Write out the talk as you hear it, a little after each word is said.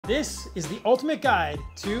This is the ultimate guide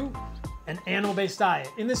to an animal-based diet.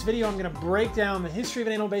 In this video, I'm going to break down the history of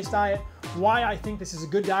an animal-based diet, why I think this is a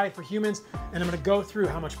good diet for humans, and I'm going to go through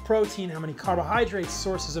how much protein, how many carbohydrates,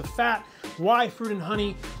 sources of fat, why fruit and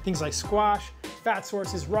honey, things like squash, fat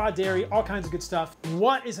sources, raw dairy, all kinds of good stuff.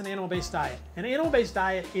 What is an animal-based diet? An animal-based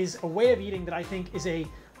diet is a way of eating that I think is a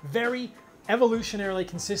very evolutionarily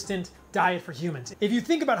consistent diet for humans. If you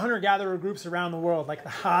think about hunter-gatherer groups around the world, like the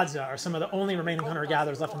Hadza are some of the only remaining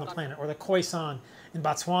hunter-gatherers left on the planet, or the Khoisan in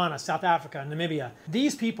Botswana, South Africa, Namibia.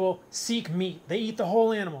 These people seek meat. They eat the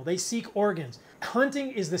whole animal. They seek organs.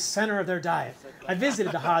 Hunting is the center of their diet. I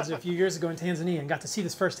visited the Hadza a few years ago in Tanzania and got to see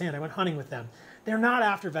this firsthand. I went hunting with them. They're not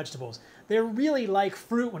after vegetables. They're really like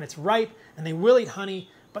fruit when it's ripe, and they will eat honey,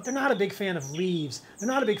 but they're not a big fan of leaves. They're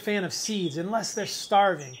not a big fan of seeds unless they're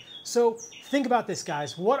starving. So think about this,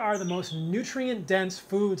 guys. What are the most nutrient-dense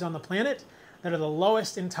foods on the planet that are the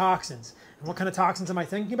lowest in toxins? And what kind of toxins am I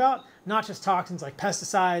thinking about? Not just toxins like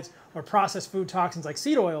pesticides or processed food toxins like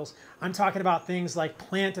seed oils. I'm talking about things like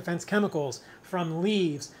plant defense chemicals from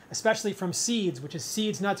leaves, especially from seeds, which is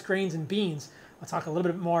seeds, nuts, grains, and beans. I'll talk a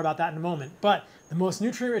little bit more about that in a moment. But the most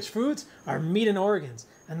nutrient-rich foods are meat and organs.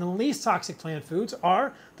 And the least toxic plant foods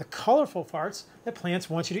are the colorful parts that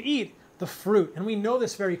plants want you to eat. The fruit. And we know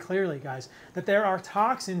this very clearly, guys, that there are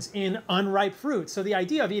toxins in unripe fruit. So the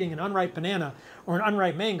idea of eating an unripe banana or an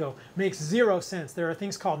unripe mango makes zero sense. There are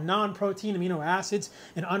things called non-protein amino acids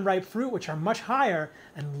in unripe fruit, which are much higher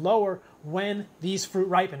and lower when these fruit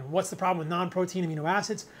ripen. What's the problem with non-protein amino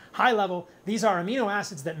acids? High level, these are amino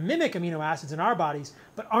acids that mimic amino acids in our bodies,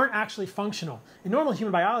 but aren't actually functional. In normal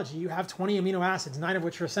human biology, you have 20 amino acids, 9 of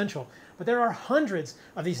which are essential. But there are hundreds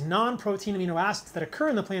of these non-protein amino acids that occur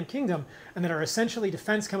in the plant kingdom and that are essentially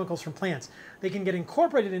defense chemicals from plants. They can get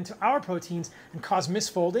incorporated into our proteins and cause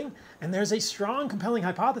misfolding, and there's a strong, compelling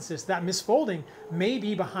hypothesis that misfolding may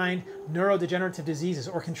be behind neurodegenerative diseases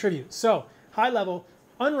or contribute. So, high level,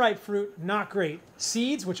 unripe fruit, not great.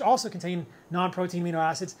 Seeds, which also contain non-protein amino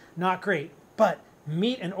acids, not great. But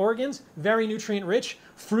meat and organs, very nutrient rich.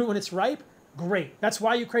 Fruit when it's ripe, great. That's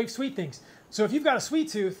why you crave sweet things. So if you've got a sweet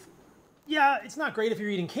tooth, yeah, it's not great if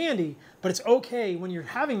you're eating candy, but it's okay when you're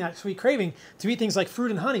having that sweet craving to eat things like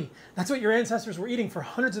fruit and honey. That's what your ancestors were eating for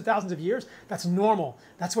hundreds of thousands of years. That's normal.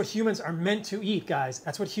 That's what humans are meant to eat, guys.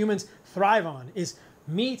 That's what humans thrive on, is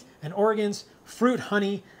meat and organs, fruit,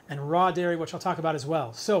 honey, and raw dairy, which I'll talk about as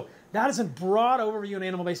well. So that is a broad overview of an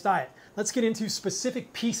animal-based diet. Let's get into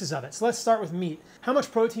specific pieces of it. So let's start with meat. How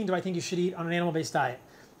much protein do I think you should eat on an animal-based diet?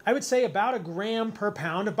 I would say about 1 gram per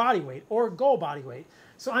pound of body weight, or goal body weight.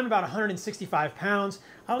 So I'm about 165 pounds.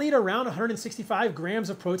 I'll eat around 165 grams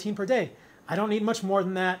of protein per day. I don't need much more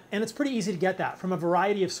than that, and it's pretty easy to get that from a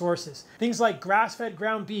variety of sources. Things like grass-fed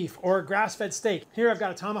ground beef or grass-fed steak. Here I've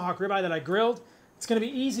got a tomahawk ribeye that I grilled. It's going to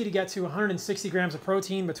be easy to get to 160 grams of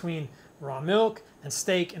protein between raw milk and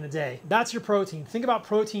steak in a day. That's your protein. Think about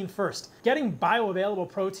protein first. Getting bioavailable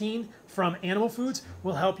protein from animal foods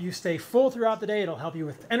will help you stay full throughout the day. It'll help you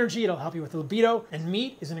with energy. It'll help you with libido. And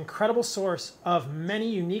meat is an incredible source of many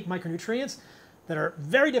unique micronutrients that are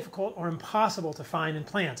very difficult or impossible to find in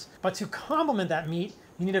plants. But to complement that meat,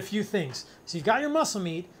 you need a few things. So you've got your muscle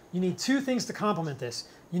meat. You need 2 things to complement this.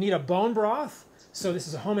 You need a bone broth. So this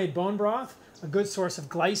is a homemade bone broth, a good source of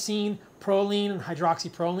glycine, proline, and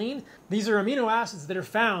hydroxyproline. These are amino acids that are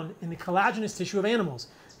found in the collagenous tissue of animals.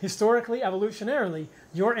 Historically, evolutionarily,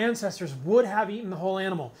 your ancestors would have eaten the whole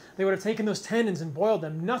animal. They would have taken those tendons and boiled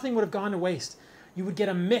them. Nothing would have gone to waste. You would get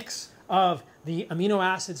a mix of the amino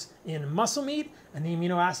acids in muscle meat and the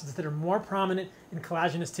amino acids that are more prominent in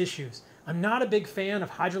collagenous tissues. I'm not a big fan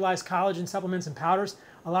of hydrolyzed collagen supplements and powders.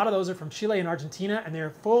 A lot of those are from Chile and Argentina, and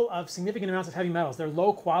they're full of significant amounts of heavy metals. They're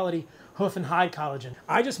low quality hoof and hide collagen.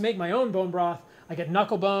 I just make my own bone broth. I get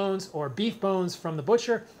knuckle bones or beef bones from the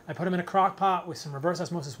butcher. I put them in a crock pot with some reverse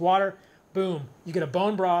osmosis water. Boom, you get a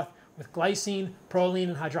bone broth with glycine, proline,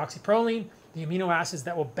 and hydroxyproline, the amino acids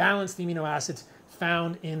that will balance the amino acids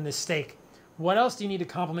found in this steak. What else do you need to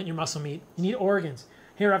complement your muscle meat? You need organs.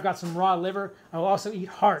 Here I've got some raw liver. I will also eat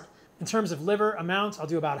heart. In terms of liver amounts, I'll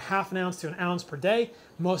do about 1/2 ounce to 1 ounce per day,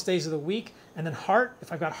 most days of the week. And then heart,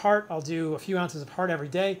 if I've got heart, I'll do a few ounces of heart every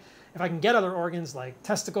day. If I can get other organs like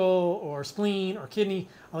testicle or spleen or kidney,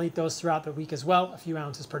 I'll eat those throughout the week as well, a few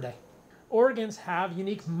ounces per day. Organs have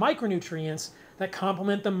unique micronutrients that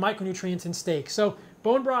complement the micronutrients in steak. So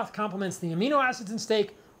bone broth complements the amino acids in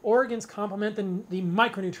steak. Organs complement the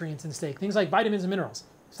micronutrients in steak, things like vitamins and minerals.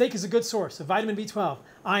 Steak is a good source of vitamin B12,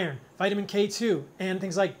 iron, vitamin K2, and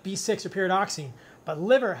things like B6 or pyridoxine. But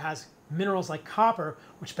liver has minerals like copper,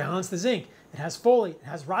 which balance the zinc. it has folate, it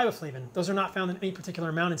has riboflavin. Those are not found in any particular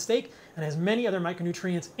amount in steak, and it has many other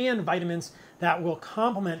micronutrients and vitamins that will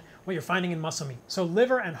complement what you're finding in muscle meat. So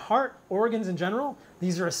liver and heart, organs in general,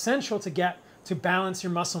 these are essential to get to balance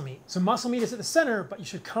your muscle meat. So muscle meat is at the center, but you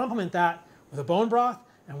should complement that with a bone broth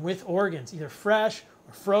and with organs, either fresh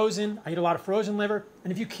or frozen. I eat a lot of frozen liver.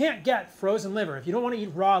 And if you can't get frozen liver, if you don't want to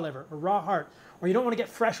eat raw liver or raw heart, or you don't want to get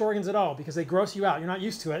fresh organs at all because they gross you out, you're not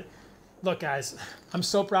used to it. Look guys, I'm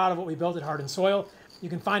so proud of what we built at Heart and Soil. You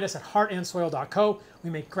can find us at heartandsoil.co. We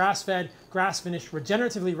make grass-fed, grass-finished,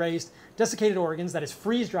 regeneratively raised, desiccated organs that is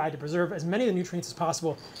freeze-dried to preserve as many of the nutrients as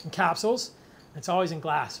possible in capsules. It's always in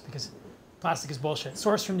glass because plastic is bullshit.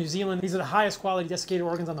 Sourced from New Zealand. These are the highest quality desiccated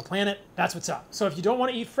organs on the planet. That's what's up. So if you don't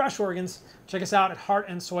want to eat fresh organs, check us out at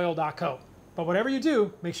heartandsoil.co. But whatever you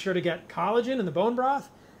do, make sure to get collagen in the bone broth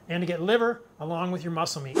and to get liver along with your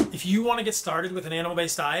muscle meat. If you want to get started with an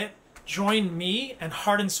animal-based diet, join me and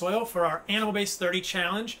Heart and Soil for our Animal-Based 30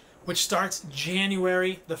 Challenge, which starts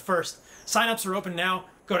January the 1st. Sign-ups are open now.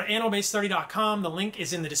 Go to animalbased30.com. The link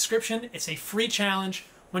is in the description. It's a free challenge.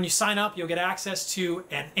 When you sign up, you'll get access to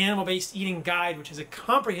an animal-based eating guide, which is a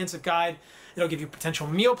comprehensive guide. It'll give you potential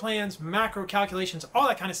meal plans, macro calculations, all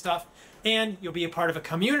that kind of stuff. And you'll be a part of a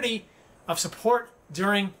community of support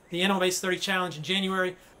during the Animal-Based 30 Challenge in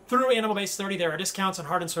January. Through Animal-Based 30, there are discounts on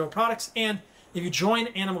Heart and Soil products. And if you join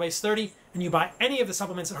Animal-Based 30 and you buy any of the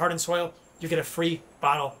supplements at Heart and Soil, you get a free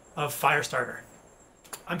bottle of Firestarter.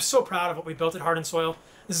 I'm so proud of what we built at Heart and Soil.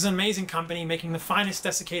 This is an amazing company making the finest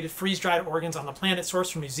desiccated freeze-dried organs on the planet,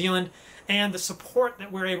 sourced from New Zealand, and the support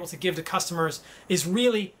that we're able to give to customers is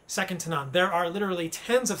really second to none. There are literally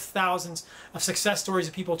tens of thousands of success stories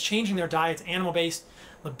of people changing their diets animal-based,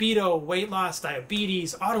 libido, weight loss,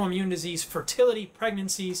 diabetes, autoimmune disease, fertility,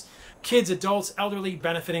 pregnancies, kids, adults, elderly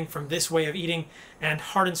benefiting from this way of eating, and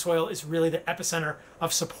Heart and Soil is really the epicenter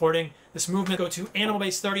of supporting this movement. Go to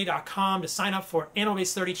animalbased30.com to sign up for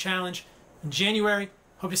Animal-Based 30 Challenge in January.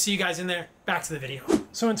 Hope to see you guys in there. Back to the video.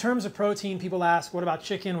 So in terms of protein, people ask, what about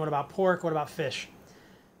chicken? What about pork? What about fish?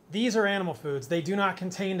 These are animal foods. They do not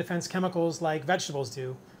contain defense chemicals like vegetables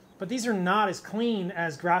do, but these are not as clean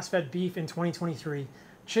as grass-fed beef in 2023.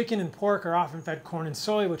 Chicken and pork are often fed corn and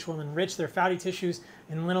soy, which will enrich their fatty tissues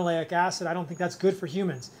in linoleic acid. I don't think that's good for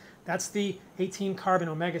humans. That's the 18-carbon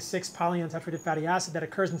omega-6 polyunsaturated fatty acid that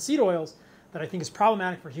occurs in seed oils that I think is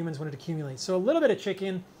problematic for humans when it accumulates. So a little bit of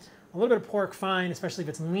chicken, a little bit of pork, fine, especially if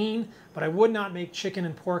it's lean, but I would not make chicken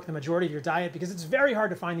and pork the majority of your diet because it's very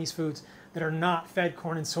hard to find these foods that are not fed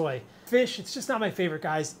corn and soy. Fish, it's just not my favorite,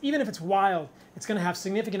 guys. Even if it's wild, it's going to have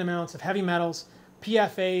significant amounts of heavy metals,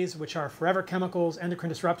 PFAs, which are forever chemicals, endocrine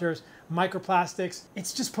disruptors, microplastics.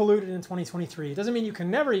 It's just polluted in 2023. It doesn't mean you can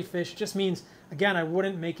never eat fish. It just means, again, I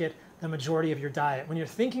wouldn't make it the majority of your diet. When you're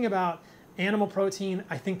thinking about animal protein,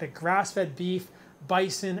 I think that grass-fed beef,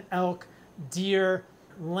 bison, elk, deer,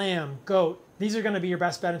 lamb, goat, these are going to be your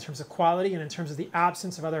best bet in terms of quality and in terms of the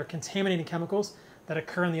absence of other contaminating chemicals that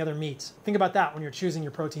occur in the other meats. Think about that when you're choosing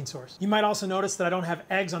your protein source. You might also notice that I don't have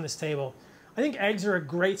eggs on this table. I think eggs are a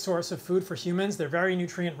great source of food for humans. They're very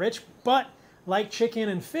nutrient rich, but like chicken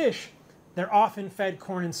and fish, they're often fed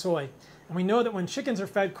corn and soy. And we know that when chickens are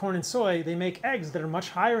fed corn and soy, they make eggs that are much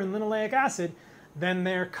higher in linoleic acid than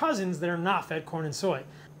their cousins that are not fed corn and soy.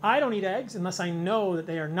 I don't eat eggs unless I know that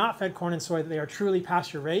they are not fed corn and soy, that they are truly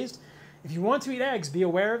pasture raised. If you want to eat eggs, be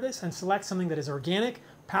aware of this and select something that is organic,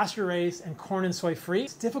 pasture raised, and corn and soy free.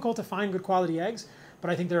 It's difficult to find good quality eggs, but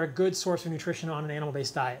I think they're a good source of nutrition on an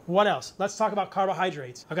animal-based diet. What else? Let's talk about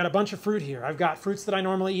carbohydrates. I've got a bunch of fruit here. I've got fruits that I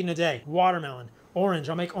normally eat in a day. Watermelon, orange,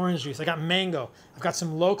 I'll make orange juice. I got mango. I've got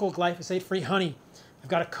some local glyphosate-free honey. I've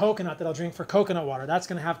got a coconut that I'll drink for coconut water. That's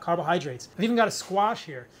gonna have carbohydrates. I've even got a squash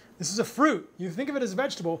here. This is a fruit. You think of it as a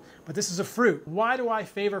vegetable, but this is a fruit. Why do I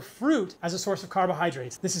favor fruit as a source of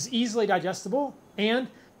carbohydrates? This is easily digestible, and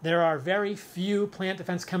there are very few plant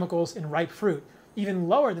defense chemicals in ripe fruit, even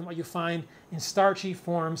lower than what you find in starchy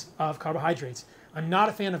forms of carbohydrates. I'm not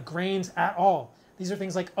a fan of grains at all. These are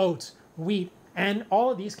things like oats, wheat, and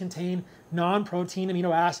all of these contain non-protein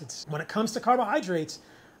amino acids. When it comes to carbohydrates,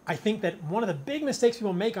 I think that one of the big mistakes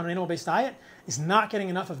people make on an animal-based diet is not getting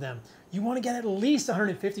enough of them. You want to get at least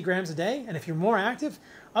 150 grams a day, and if you're more active,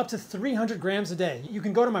 up to 300 grams a day. You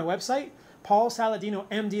can go to my website,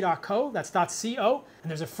 paulsaladinomd.co, that's .co, and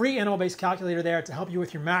there's a free animal-based calculator there to help you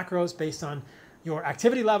with your macros based on your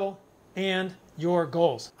activity level and your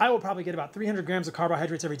goals. I will probably get about 300 grams of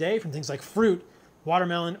carbohydrates every day from things like fruit,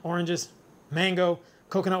 watermelon, oranges, mango,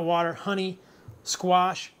 coconut water, honey,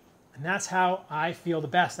 squash, and that's how I feel the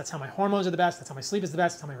best. That's how my hormones are the best. That's how my sleep is the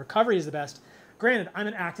best. That's how my recovery is the best. Granted, I'm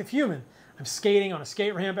an active human. I'm skating on a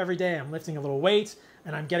skate ramp every day, I'm lifting a little weight,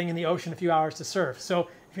 and I'm getting in the ocean a few hours to surf. So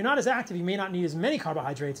if you're not as active, you may not need as many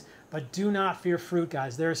carbohydrates, but do not fear fruit,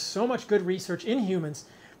 guys. There is so much good research in humans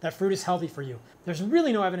that fruit is healthy for you. There's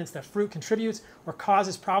really no evidence that fruit contributes or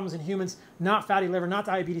causes problems in humans, not fatty liver, not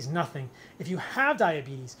diabetes, nothing. If you have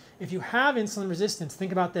diabetes, if you have insulin resistance,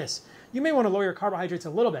 think about this. You may want to lower your carbohydrates a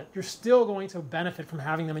little bit. You're still going to benefit from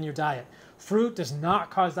having them in your diet. Fruit does not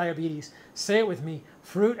cause diabetes. Say it with me.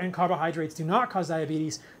 Fruit and carbohydrates do not cause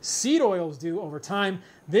diabetes. Seed oils do over time.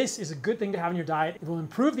 This is a good thing to have in your diet. It will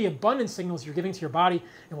improve the abundance signals you're giving to your body.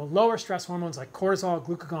 It will lower stress hormones like cortisol,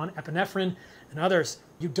 glucagon, epinephrine, and others.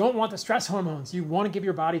 You don't want the stress hormones. You want to give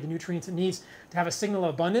your body the nutrients it needs to have a signal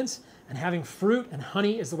of abundance, and having fruit and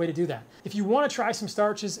honey is the way to do that. If you want to try some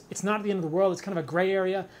starches, it's not the end of the world. It's kind of a gray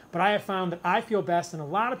area, but I have found that I feel best, and a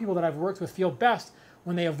lot of people that I've worked with feel best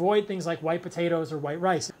when they avoid things like white potatoes or white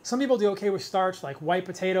rice. Some people do okay with starch like white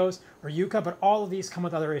potatoes or yuca, but all of these come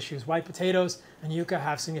with other issues. White potatoes and yuca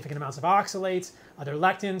have significant amounts of oxalates, other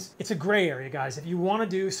lectins. It's a gray area, guys. If you want to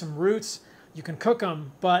do some roots, you can cook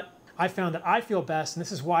them, but I found that I feel best, and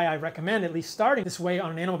this is why I recommend at least starting this way on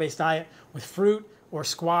an animal-based diet with fruit or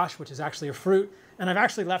squash, which is actually a fruit. And I've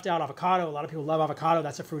actually left out avocado. A lot of people love avocado.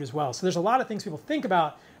 That's a fruit as well. So there's a lot of things people think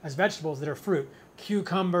about as vegetables that are fruit.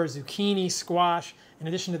 Cucumber, zucchini, squash. In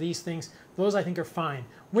addition to these things, those I think are fine.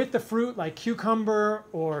 With the fruit like cucumber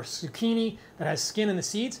or zucchini that has skin and the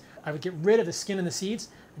seeds, I would get rid of the skin and the seeds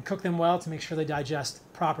and cook them well to make sure they digest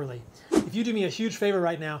properly. If you do me a huge favor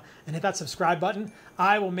right now and hit that subscribe button,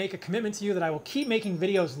 I will make a commitment to you that I will keep making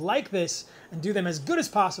videos like this and do them as good as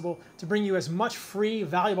possible to bring you as much free,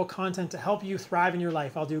 valuable content to help you thrive in your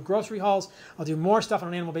life. I'll do grocery hauls. I'll do more stuff on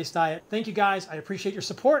an animal-based diet. Thank you, guys. I appreciate your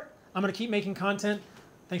support. I'm going to keep making content.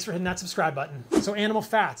 Thanks for hitting that subscribe button. So animal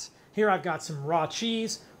fats. Here I've got some raw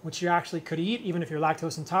cheese, which you actually could eat even if you're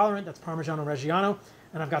lactose intolerant. That's Parmigiano Reggiano.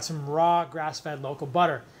 And I've got some raw grass-fed local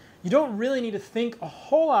butter. You don't really need to think a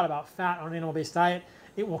whole lot about fat on an animal-based diet.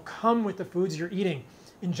 It will come with the foods you're eating.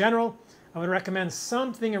 In general, I would recommend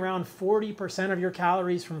something around 40% of your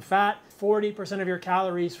calories from fat, 40% of your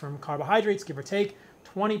calories from carbohydrates, give or take,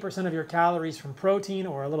 20% of your calories from protein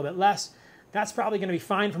or a little bit less. That's probably going to be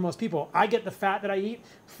fine for most people. I get the fat that I eat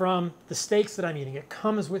from the steaks that I'm eating. It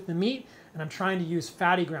comes with the meat, and I'm trying to use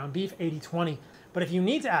fatty ground beef, 80-20. But if you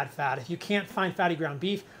need to add fat, if you can't find fatty ground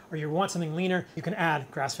beef or you want something leaner, you can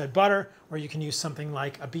add grass-fed butter, or you can use something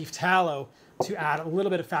like a beef tallow to add a little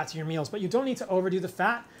bit of fat to your meals. But you don't need to overdo the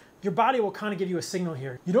fat. Your body will kind of give you a signal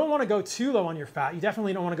here. You don't want to go too low on your fat. You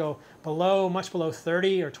definitely don't want to go much below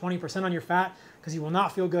 30 or 20% on your fat, because you will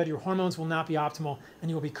not feel good, your hormones will not be optimal,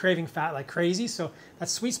 and you will be craving fat like crazy. So that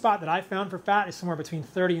sweet spot that I found for fat is somewhere between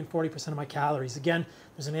 30 and 40% of my calories. Again,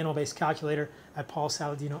 there's an animal-based calculator at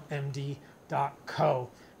paulsaladinomd.co.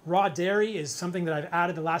 Raw dairy is something that I've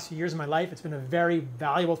added the last few years of my life. It's been a very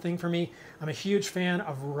valuable thing for me. I'm a huge fan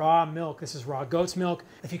of raw milk. This is raw goat's milk.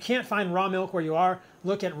 If you can't find raw milk where you are,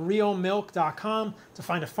 look at realmilk.com to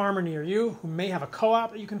find a farmer near you who may have a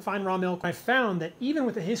co-op that you can find raw milk. I found that even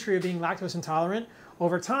with a history of being lactose intolerant,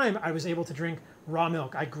 over time I was able to drink raw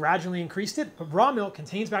milk. I gradually increased it, but raw milk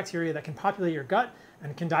contains bacteria that can populate your gut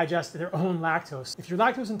and can digest their own lactose. If you're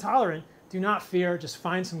lactose intolerant, do not fear, just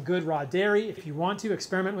find some good raw dairy. If you want to,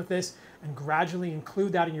 experiment with this and gradually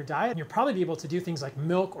include that in your diet. And you'll probably be able to do things like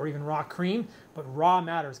milk or even raw cream, but raw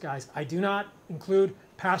matters, guys. I do not include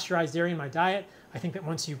pasteurized dairy in my diet. I think that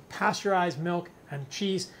once you pasteurize milk and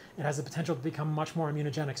cheese, it has the potential to become much more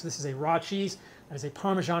immunogenic. So this is a raw cheese. That is a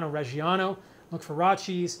Parmigiano Reggiano. Look for raw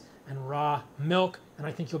cheese and raw milk, and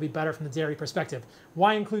I think you'll be better from the dairy perspective.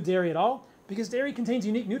 Why include dairy at all? Because dairy contains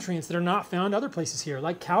unique nutrients that are not found other places here,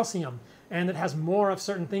 like calcium, and it has more of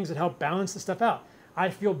certain things that help balance the stuff out. I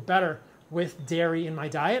feel better with dairy in my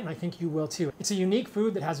diet, and I think you will too. It's a unique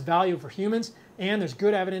food that has value for humans, and there's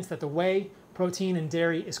good evidence that the whey protein in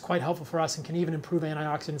dairy is quite helpful for us and can even improve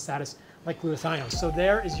antioxidant status like glutathione. So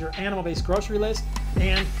there is your animal-based grocery list,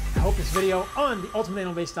 and I hope this video on the ultimate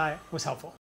animal-based diet was helpful.